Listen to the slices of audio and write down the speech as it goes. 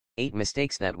8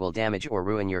 mistakes that will damage or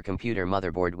ruin your computer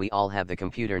motherboard. We all have the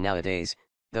computer nowadays,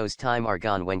 those times are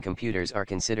gone when computers are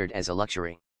considered as a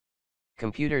luxury.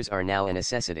 Computers are now a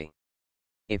necessity.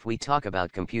 If we talk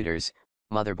about computers,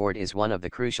 motherboard is one of the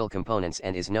crucial components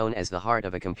and is known as the heart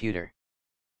of a computer.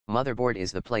 Motherboard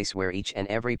is the place where each and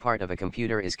every part of a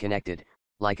computer is connected,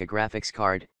 like a graphics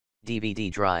card,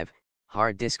 DVD drive,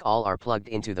 hard disk, all are plugged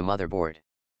into the motherboard.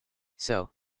 So,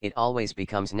 it always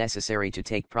becomes necessary to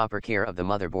take proper care of the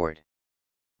motherboard.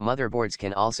 Motherboards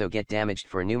can also get damaged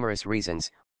for numerous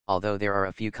reasons, although there are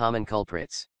a few common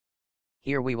culprits.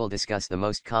 Here we will discuss the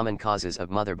most common causes of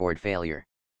motherboard failure.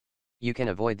 You can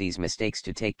avoid these mistakes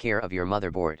to take care of your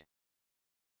motherboard.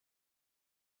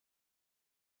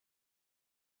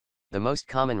 The most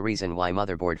common reason why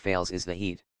motherboard fails is the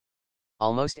heat.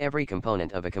 Almost every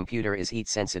component of a computer is heat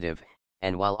sensitive,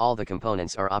 and while all the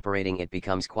components are operating, it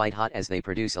becomes quite hot as they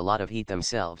produce a lot of heat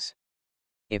themselves.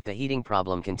 If the heating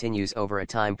problem continues over a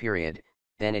time period,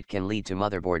 then it can lead to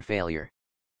motherboard failure.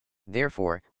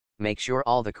 Therefore, make sure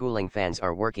all the cooling fans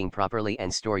are working properly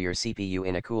and store your CPU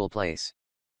in a cool place.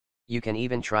 You can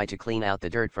even try to clean out the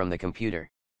dirt from the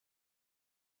computer.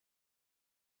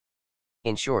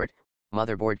 In short,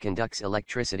 motherboard conducts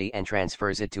electricity and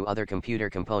transfers it to other computer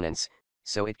components,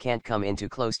 so it can't come into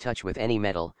close touch with any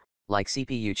metal, like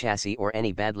CPU chassis or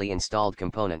any badly installed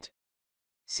component.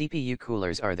 CPU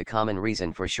coolers are the common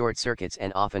reason for short circuits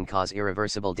and often cause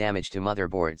irreversible damage to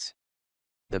motherboards.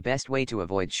 The best way to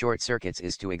avoid short circuits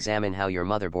is to examine how your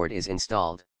motherboard is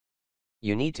installed.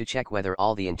 You need to check whether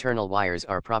all the internal wires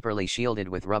are properly shielded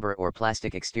with rubber or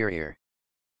plastic exterior.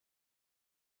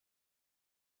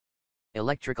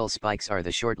 Electrical spikes are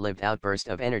the short-lived outburst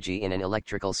of energy in an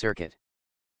electrical circuit.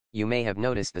 You may have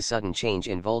noticed the sudden change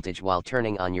in voltage while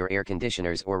turning on your air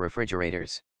conditioners or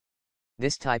refrigerators.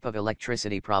 This type of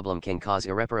electricity problem can cause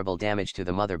irreparable damage to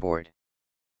the motherboard.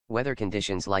 Weather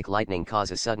conditions like lightning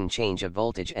cause a sudden change of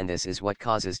voltage, and this is what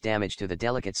causes damage to the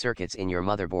delicate circuits in your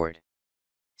motherboard.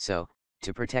 So,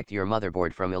 to protect your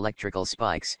motherboard from electrical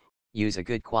spikes, use a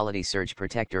good quality surge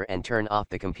protector and turn off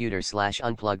the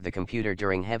computer/unplug the computer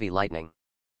during heavy lightning.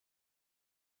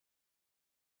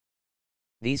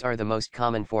 These are the most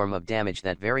common form of damage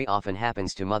that very often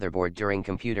happens to motherboard during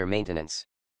computer maintenance.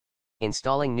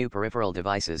 Installing new peripheral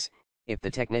devices, if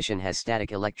the technician has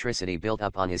static electricity built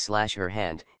up on his/her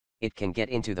hand, it can get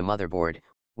into the motherboard,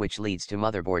 which leads to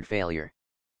motherboard failure.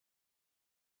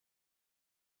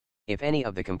 If any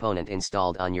of the component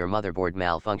installed on your motherboard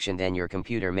malfunction, then your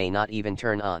computer may not even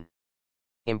turn on.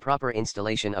 Improper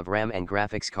installation of RAM and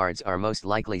graphics cards are most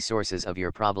likely sources of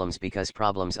your problems because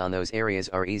problems on those areas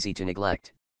are easy to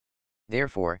neglect.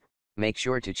 Therefore, make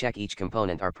sure to check each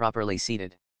component are properly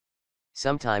seated.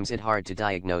 Sometimes it's hard to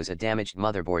diagnose a damaged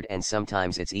motherboard and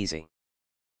sometimes it's easy.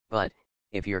 But,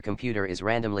 if your computer is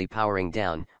randomly powering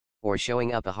down, or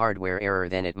showing up a hardware error,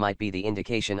 then it might be the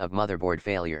indication of motherboard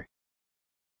failure.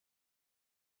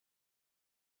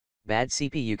 Bad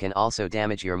CPU can also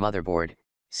damage your motherboard.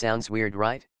 Sounds weird,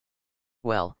 right?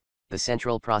 Well, the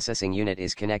central processing unit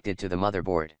is connected to the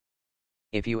motherboard.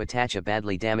 If you attach a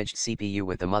badly damaged CPU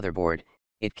with the motherboard,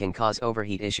 it can cause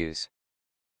overheat issues.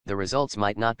 The results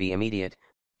might not be immediate,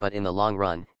 but in the long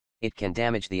run, it can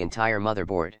damage the entire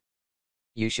motherboard.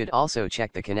 You should also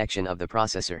check the connection of the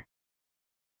processor.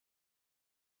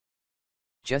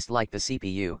 Just like the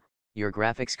CPU, your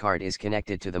graphics card is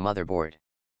connected to the motherboard.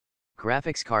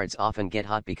 Graphics cards often get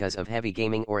hot because of heavy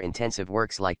gaming or intensive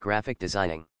works like graphic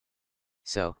designing.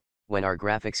 So, when our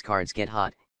graphics cards get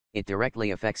hot, it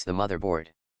directly affects the motherboard.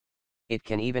 It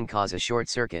can even cause a short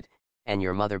circuit, and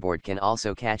your motherboard can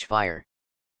also catch fire.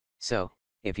 So,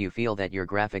 if you feel that your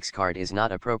graphics card is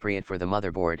not appropriate for the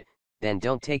motherboard, then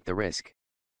don't take the risk.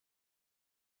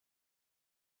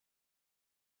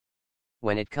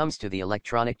 When it comes to the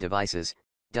electronic devices,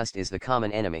 dust is the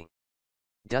common enemy.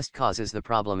 Dust causes the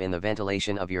problem in the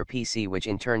ventilation of your PC, which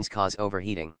in turn cause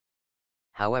overheating.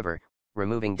 However,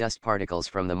 removing dust particles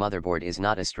from the motherboard is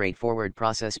not a straightforward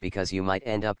process because you might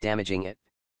end up damaging it.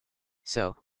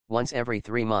 So, once every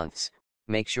 3 months,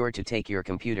 make sure to take your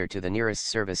computer to the nearest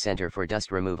service center for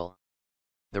dust removal.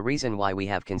 The reason why we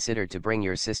have considered to bring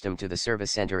your system to the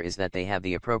service center is that they have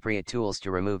the appropriate tools to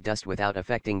remove dust without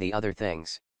affecting the other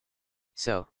things.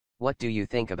 So, what do you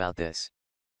think about this?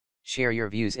 Share your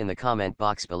views in the comment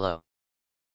box below.